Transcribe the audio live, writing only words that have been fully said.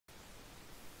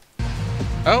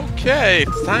Okay,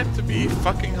 it's time to be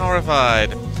fucking horrified.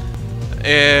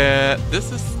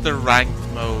 This is the ranked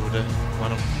mode,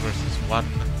 1 versus 1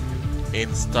 in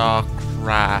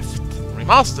StarCraft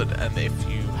Remastered, and if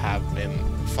you have been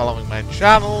following my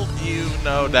channel, you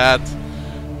know that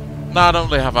not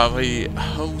only have I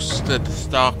hosted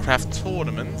StarCraft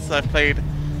tournaments, I played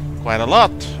quite a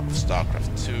lot of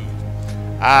StarCraft 2.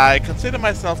 I consider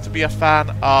myself to be a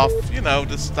fan of, you know,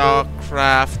 the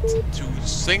StarCraft 2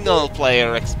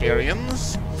 single-player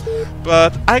experience,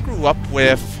 but I grew up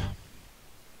with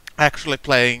actually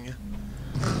playing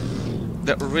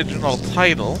the original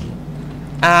title,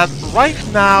 and right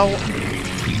now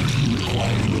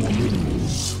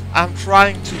I'm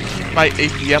trying to keep my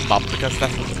APM up because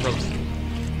that's what the pros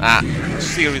do.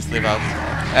 Seriously though,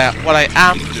 what I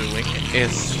am doing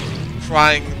is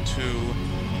trying to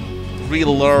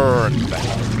relearn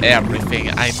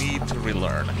everything I need to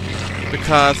relearn,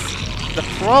 because the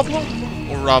problem,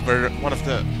 or rather one of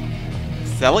the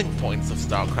selling points of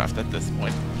StarCraft at this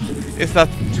point, is that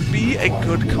to be a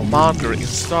good commander in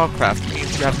StarCraft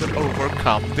means you have to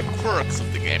overcome the quirks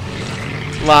of the game.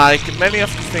 Like, many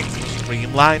of the things are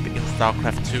streamlined in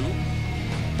StarCraft 2,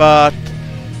 but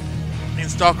in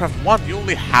StarCraft 1 you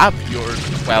only have your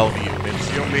 12 units.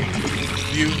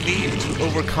 You need to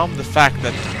overcome the fact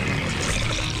that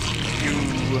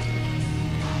you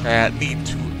need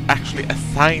to actually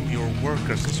assign your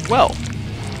workers as well.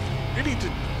 You need to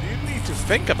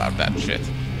think about that shit,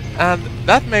 and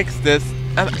that makes this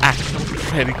an actually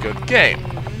pretty good game.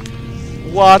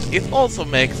 What it also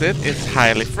makes it is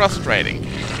highly frustrating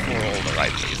for all the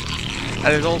right reasons,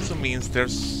 and it also means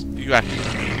you actually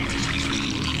need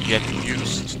to get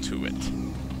used to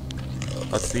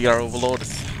it. Let's see, our Overlord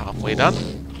is halfway done,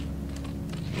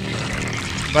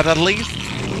 but at least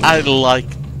I like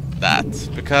that,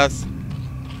 because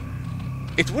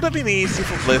it would have been easy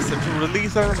for Blizzard to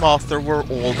release a remaster where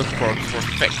all the quirks were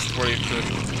fixed, where you could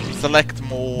select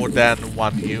more than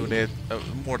one unit,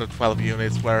 more than 12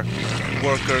 units, where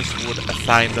workers would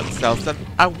assign themselves, and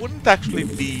I wouldn't actually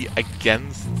be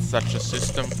against such a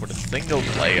system for the single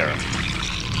player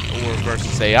or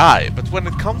versus AI, but when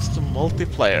it comes to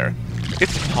multiplayer,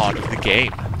 it's part of the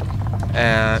game,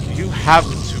 and you have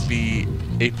to be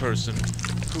a person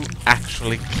who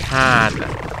actually can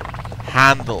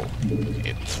handle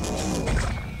it.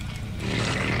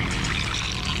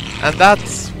 And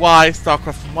that's why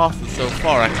StarCraft Remastered so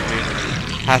far actually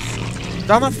has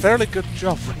done a fairly good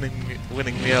job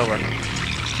winning me over.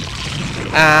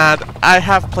 And I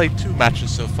have played 2 matches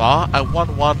so far. I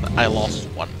won 1, I lost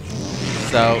 1.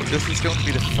 So this is going to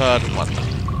be the 3rd one.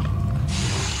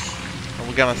 And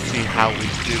we're gonna see how we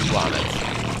do on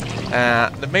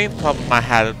it. The main problem I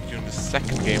had during the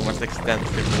 2nd game was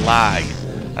extensive lag.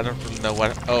 I don't really know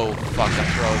what. Oh fuck, I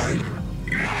froze.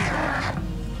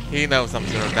 He knows I'm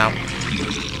zeroed now.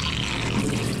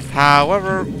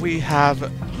 However, we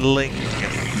have links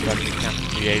that we can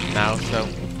create now, so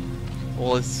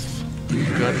all is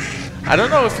good. I don't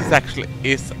know if this actually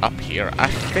is up here. I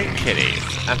think it is,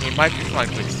 and he might be trying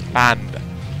to expand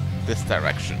this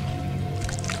direction.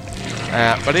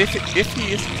 But if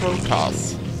he is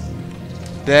Protoss,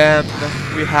 then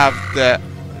we have the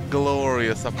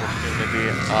glorious opportunity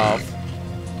of...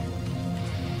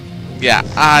 Yeah,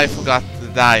 I forgot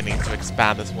that I need to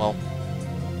expand as well.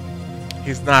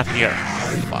 He's not here.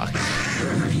 Fuck.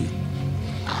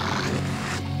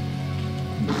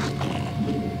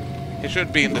 He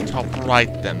should be in the top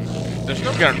right then. There's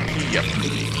no guarantee of him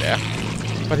being there,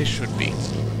 but he should be.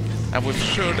 And with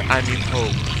should, I mean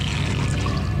hope.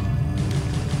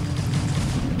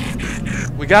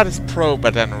 We got his probe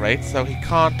at any rate, so he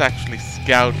can't actually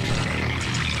scout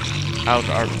out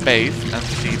our base and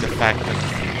see the fact that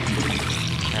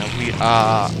we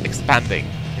are expanding.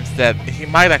 Instead, he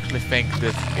might actually think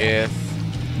this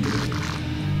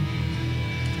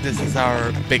is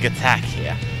our big attack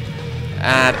here.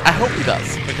 And I hope he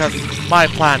does, because my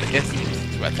plan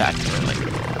isn't to attack early.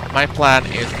 My plan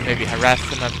is to maybe harass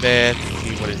him a bit,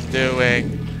 see what he's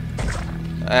doing.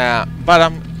 But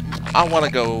I want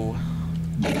to go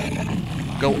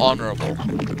honorable,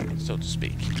 so to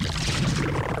speak.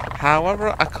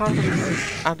 However, I can't really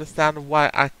understand why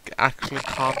I actually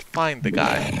can't find the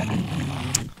guy.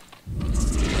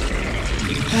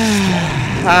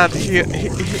 And he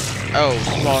oh,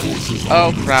 spawn.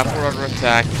 Oh crap, we're under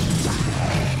attack.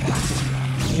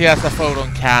 He has a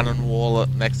photon cannon wall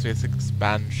next to his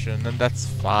expansion, and that's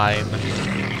fine.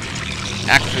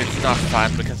 Actually, it's not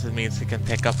fine, because it means he can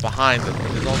take up behind it,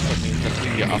 but it also means that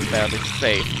we are fairly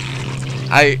safe.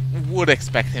 I would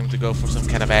expect him to go for some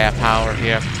kind of air power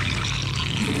here.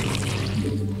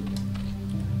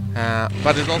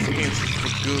 But it also means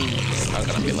the goons are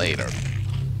gonna be later.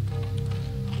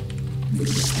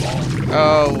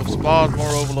 Oh, spawn more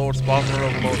overlords, spawn more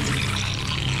overlords.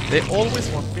 They always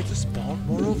want me to spawn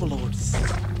more overlords.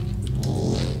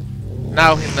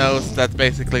 Now he knows that's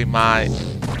basically my...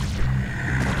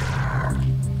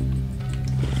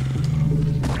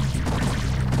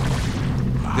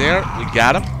 There, we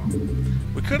got him.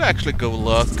 We could actually go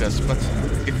Lurkers, but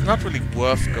it's not really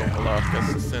worth going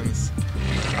Lurkers since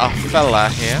our fella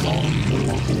here...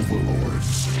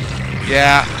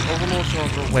 Yeah, overlords are on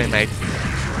their way, mate.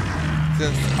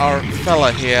 Since our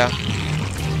fella here...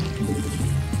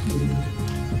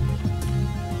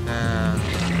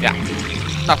 yeah,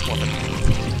 not worth it.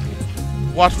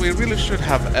 What we really should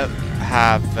have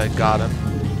gotten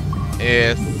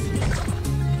is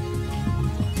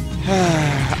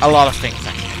a lot of things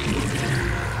actually.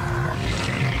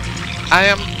 I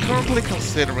am currently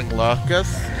considering Lurkers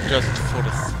just for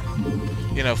the,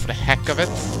 you know, for the heck of it.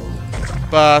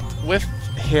 But with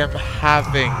him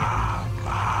having,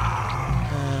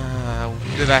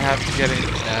 did I have to get in?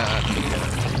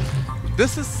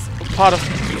 This is part of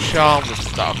the charm with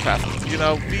StarCraft, you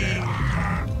know, be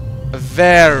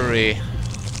very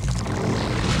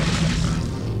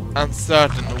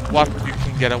uncertain what you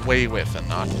can get away with and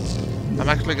not. I'm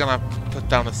actually gonna put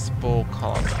down a spore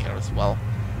colony here as well.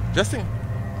 Just in...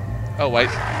 Oh wait,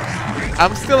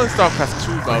 I'm still in StarCraft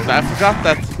 2 mode. I forgot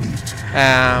that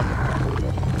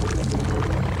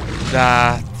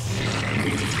that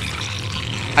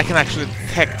I can actually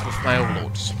detect with my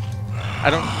overlords. I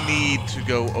don't need to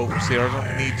go overseer, I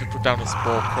don't need to put down a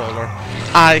spore crawler.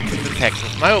 I can detect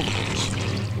with my overlords.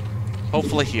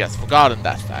 Hopefully he has forgotten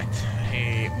that fact.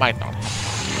 He might not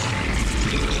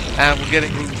have. And we're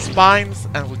getting rune spines,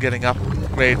 and we're getting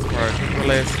upgrades for our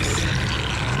Hydralisks.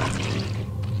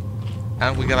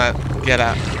 And we're gonna get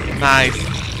a nice,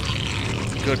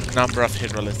 good number of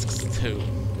Hydralisks too.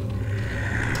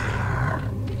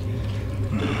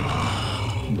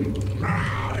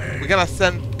 We're gonna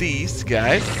send these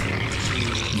guys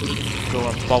to go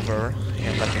and bother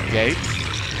him at the gate.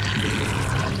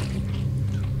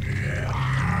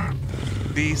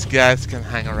 These guys can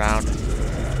hang around.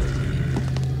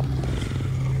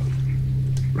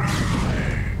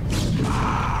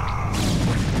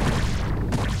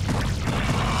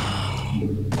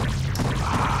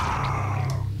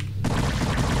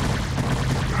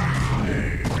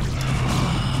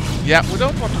 Yeah, we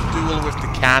don't want to duel with the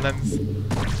cannons.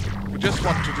 We just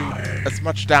want to do as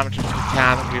much damage as we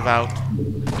can without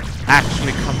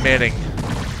actually committing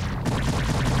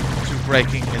to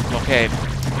breaking his blockade.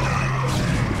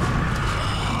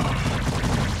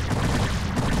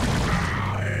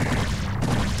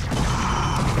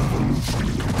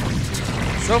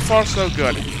 So far, so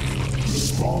good.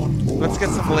 Let's get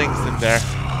some links in there.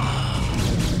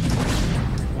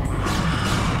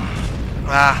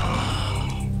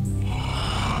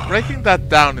 Breaking that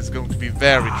down is going to be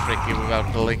very tricky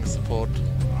without the link support.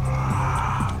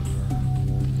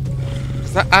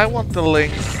 Because I want the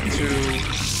links to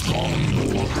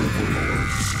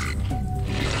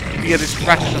be a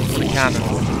distraction for the cannons.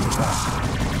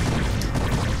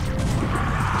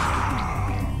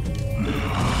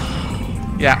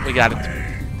 Yeah, we got it.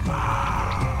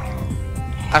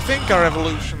 I think our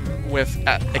evolution with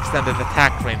extended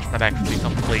attack range might actually be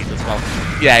complete as well.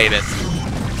 Yeah, it is.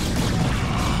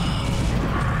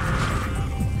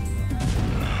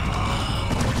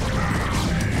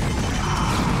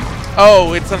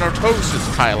 Oh, it's an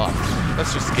Orthosis pylon.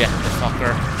 Let's just get the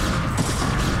fucker.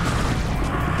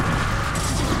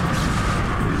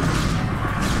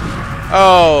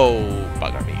 Oh,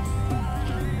 bugger me.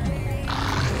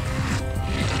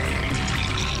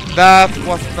 That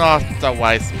was not a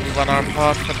wise move on our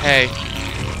part, but hey.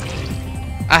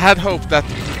 I had hoped that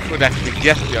we could actually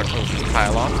get the Orthosis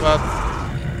pylon, but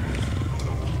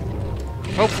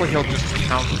hopefully he'll just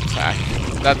counterattack.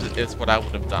 That is what I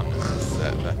would have done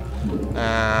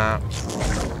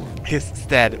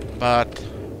instead, but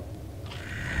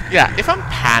yeah, if I'm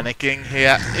panicking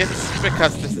here, it's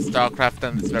because this is StarCraft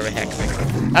and it's very hectic.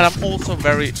 And I'm also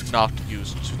very not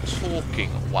used to talking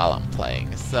while I'm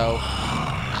playing, so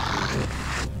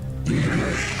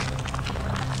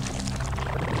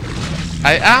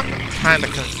I am kind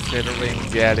of considering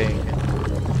getting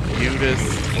Hydras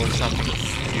or something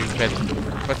stupid.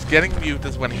 But getting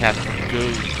Mutas when he has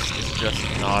goons is just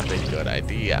not a good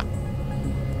idea.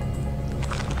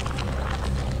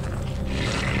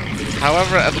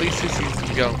 However, at least he seems to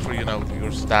be going for, you know,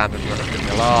 your standard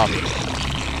run-of-the-mill army.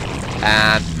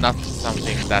 And not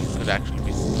something that could actually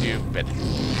be stupid.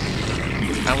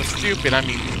 And with stupid, I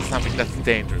mean something that's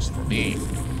dangerous for me.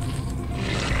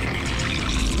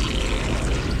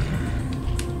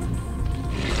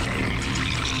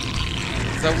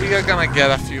 So we are gonna get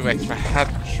a few extra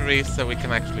hatcheries so we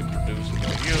can actually produce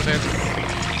more units.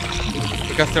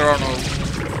 Because there are no...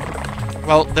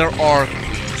 Well, there are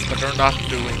queens, but they're not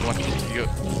doing what you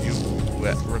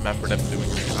remember them doing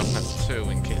in Final Fantasy 2,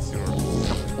 in case you're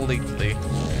completely,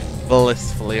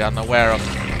 blissfully unaware of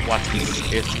what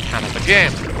is kind of a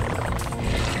game.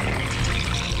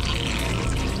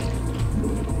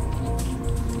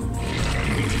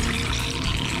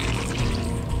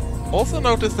 Also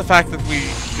notice the fact that we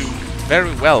do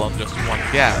very well on just one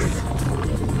gas.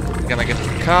 We're gonna get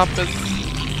the carpets.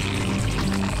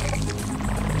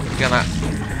 We're gonna...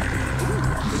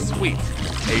 Sweet.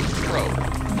 A probe.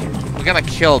 We're gonna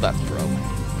kill that probe.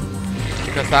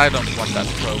 Because I don't want that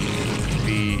probe to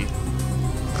be...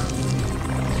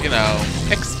 you know,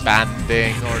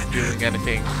 expanding or doing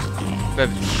anything that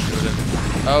it shouldn't.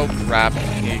 Oh crap,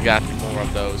 he got more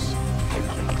of those.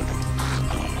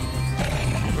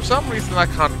 For some reason I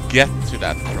can't get to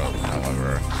that probe,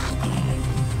 however.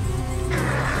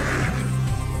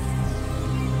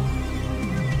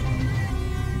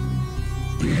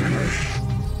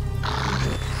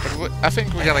 But I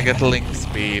think we're gonna get link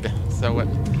speed, so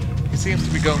he seems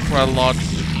to be going for a large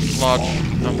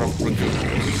number of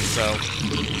dragoons, so...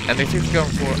 And if he's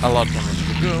going for a large number of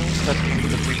dragoons, that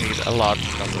means that we need a large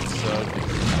number, so we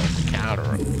can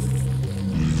counter him.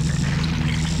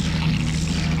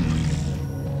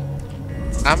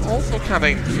 I'm also kind of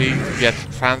intrigued to get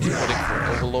transporting for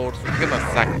Overlord. We're gonna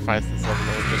sacrifice this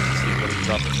Overlord just to see what it's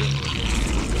up to.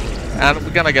 And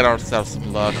we're gonna get ourselves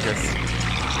some Lurkers.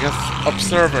 Because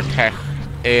Observer Tech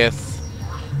is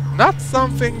not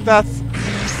something that's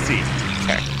easy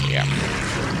tech, yeah.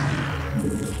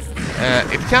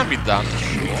 It can be done,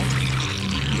 sure.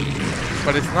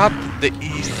 But it's not the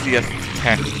easiest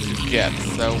tech to get,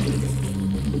 so...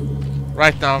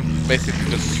 Right now I'm basically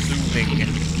just zooming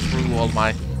through all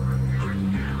my...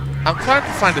 I'm trying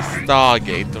to find a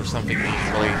Stargate or something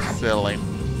equally silly.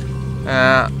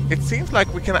 It seems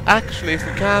like we can actually, if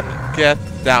we can get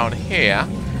down here,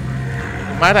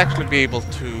 we might actually be able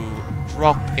to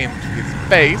drop into his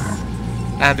base,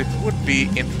 and it would be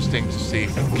interesting to see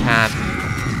if we can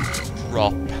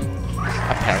drop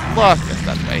a pair of Lurkers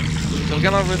that way. So we're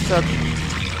gonna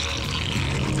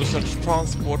research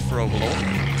transport for Overlord.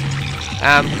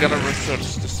 And we're gonna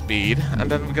research the speed, and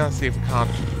then we're gonna see if we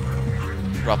can't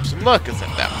drop some Lurkers in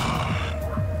them.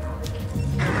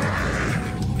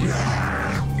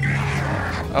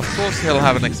 Of course he'll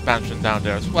have an expansion down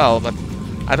there as well, but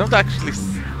I don't actually...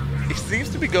 He seems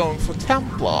to be going for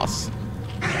Templars,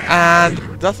 and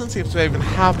doesn't seem to even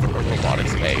have a robotic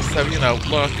space, so you know,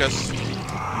 Lurkers,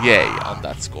 yay on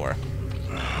that score.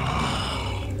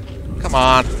 Come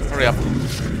on, hurry up.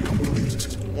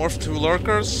 Morph 2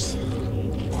 Lurkers.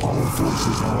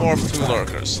 Morph 2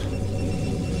 Lurkers.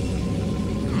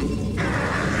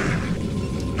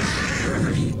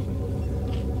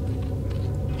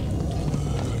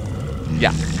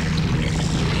 Yeah.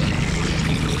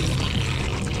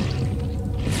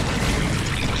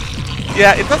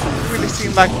 Yeah, it doesn't really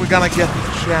seem like we're gonna get the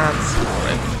chance for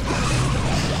it.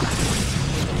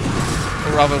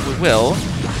 Or rather, we will,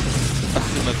 as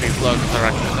soon as these Lurkers are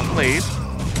actually complete.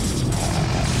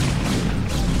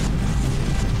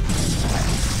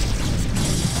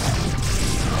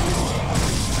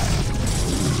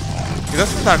 He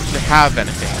doesn't actually have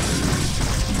anything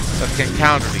that can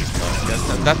counter these Lurkers,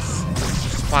 and that's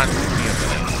just fine with me, I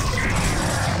believe.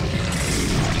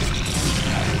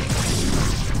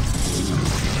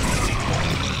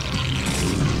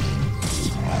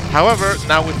 However,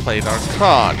 now we played our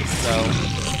card, so...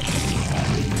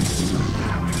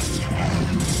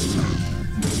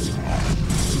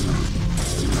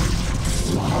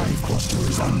 The hive cluster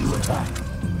is under attack.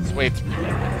 Sweet.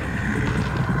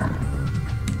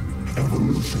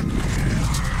 Evolution.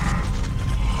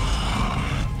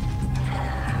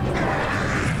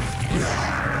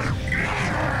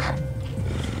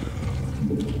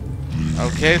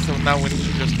 Okay, so now we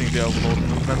just need the Overlord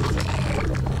movement.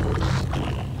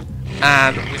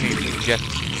 And we need to get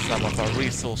some of our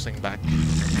resourcing back.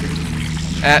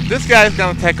 This guy is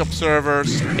gonna take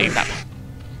observers ASAP.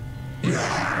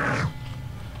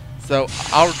 So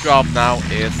our job now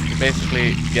is to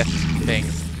basically get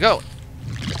things going.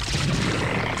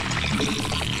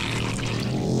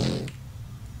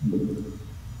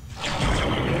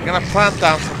 We're gonna plant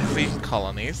down some creep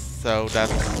colonies so that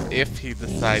if he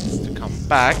decides to come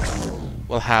back,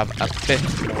 we'll have a bit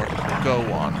more to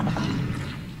go on.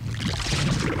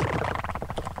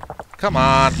 Come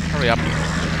on, hurry up.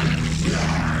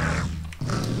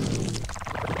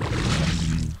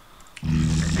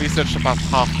 Research about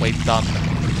halfway done,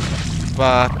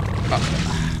 but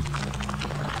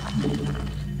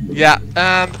Yeah,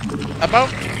 and about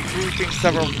grouping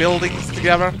several buildings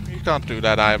together, you can't do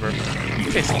that either. Our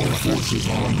forces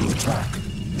are under attack.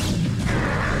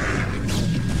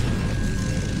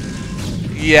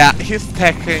 Yeah, he's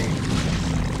attacking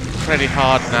pretty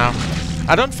hard now.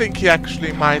 I don't think he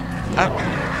actually might...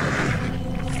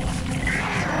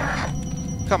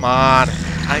 Come on,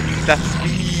 I need that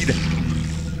speed.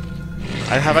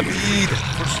 I have a need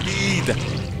for speed.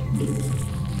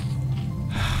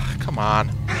 Come on.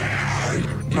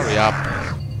 Hurry up.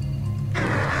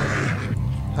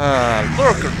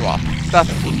 Lurker drop. That's...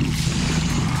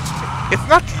 It's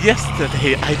not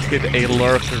yesterday I did a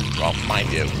lurker drop,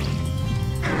 mind you.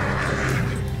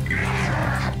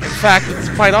 In fact, it's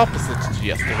quite opposite to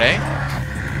yesterday.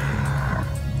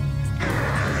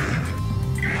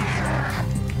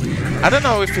 I don't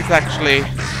know if it's actually...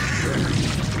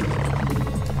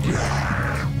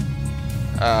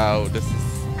 Oh, this is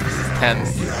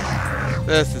tense.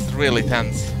 This is really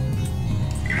tense.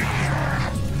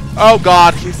 Oh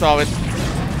god, he saw it.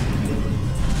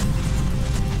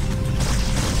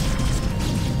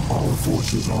 Our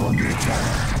forces are under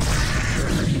attack.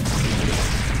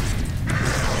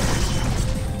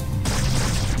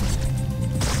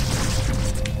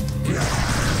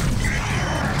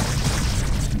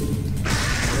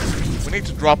 We need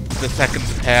to drop the second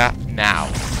pair now.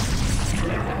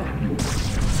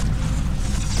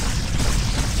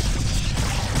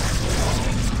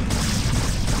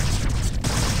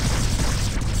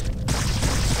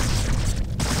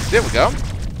 There we go.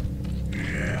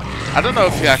 I don't know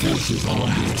if you actually...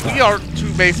 We are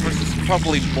 2 base versus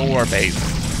probably more base.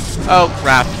 Oh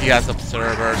crap, he has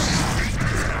observers.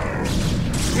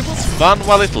 It was fun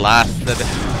while it lasted.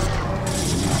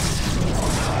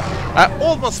 I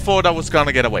almost thought I was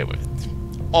gonna get away with it.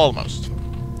 Almost.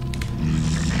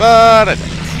 But I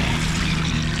didn't.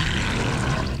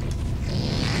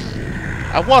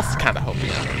 I was kinda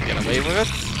hoping I would get away with it.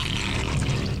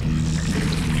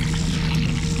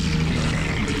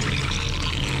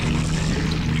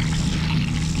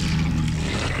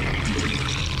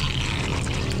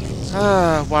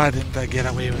 Why didn't I get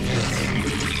away with it?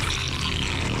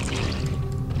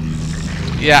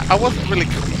 Yeah, I wasn't really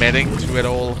committing to it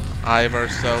all either,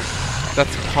 so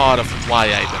that's part of why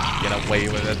I didn't get away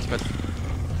with it, but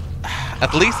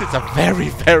at least it's a very,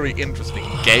 very interesting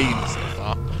game so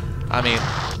far. I mean,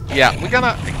 yeah, we're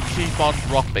gonna keep on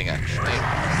dropping actually.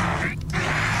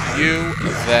 You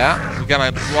there, we're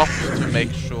gonna drop to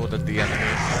make sure that the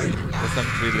enemy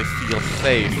doesn't really feel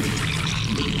safe.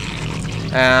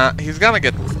 He's gonna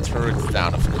get turrets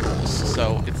down, of course,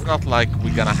 so it's not like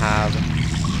we're gonna have...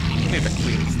 We need a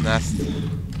Queen's Nest.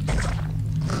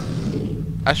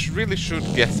 I really should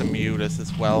get some Hydras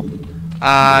as well.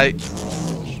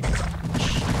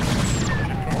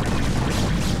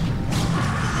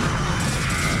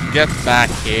 Get back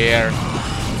here.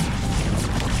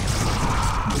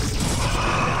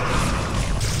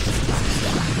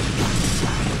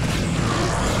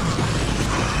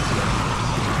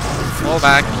 Fall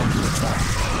back.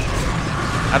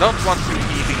 I don't want you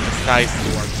eating the sky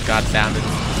storms, goddammit.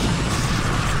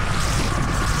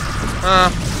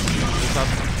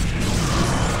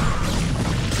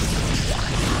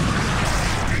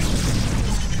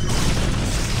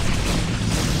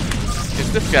 Is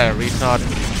this guy a retard?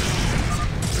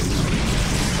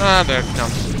 There it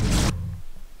comes.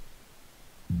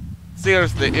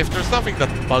 Seriously, if there's something that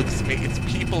bugs me, it's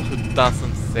people who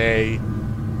doesn't say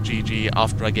GG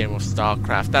after a game of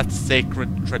StarCraft. That's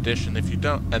sacred tradition. If you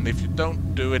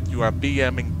don't do it, you are a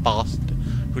BMing bastard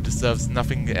who deserves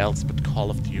nothing else but Call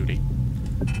of Duty.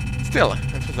 Still,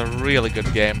 it was a really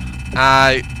good game.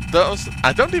 I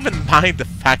don't even mind the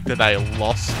fact that I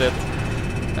lost it.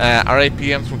 Our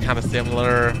APMs were kind of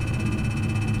similar.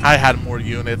 I had more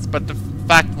units, but the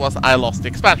fact was I lost the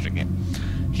expansion game.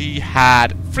 He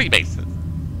had 3 bases,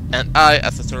 and I,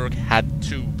 as a Zerg, had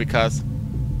 2 because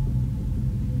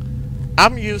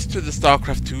I'm used to the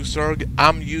StarCraft 2 Zerg.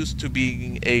 I'm used to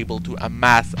being able to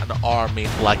amass an army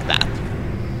like that.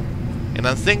 In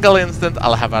a single instant,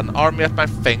 I'll have an army at my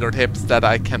fingertips that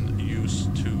I can use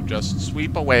to just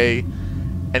sweep away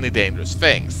any dangerous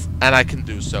things. And I can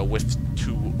do so with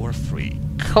 2 or 3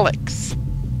 clicks.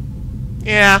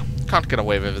 Yeah, can't get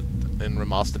away with it in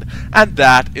Remastered. And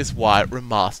that is why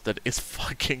Remastered is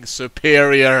fucking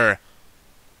superior.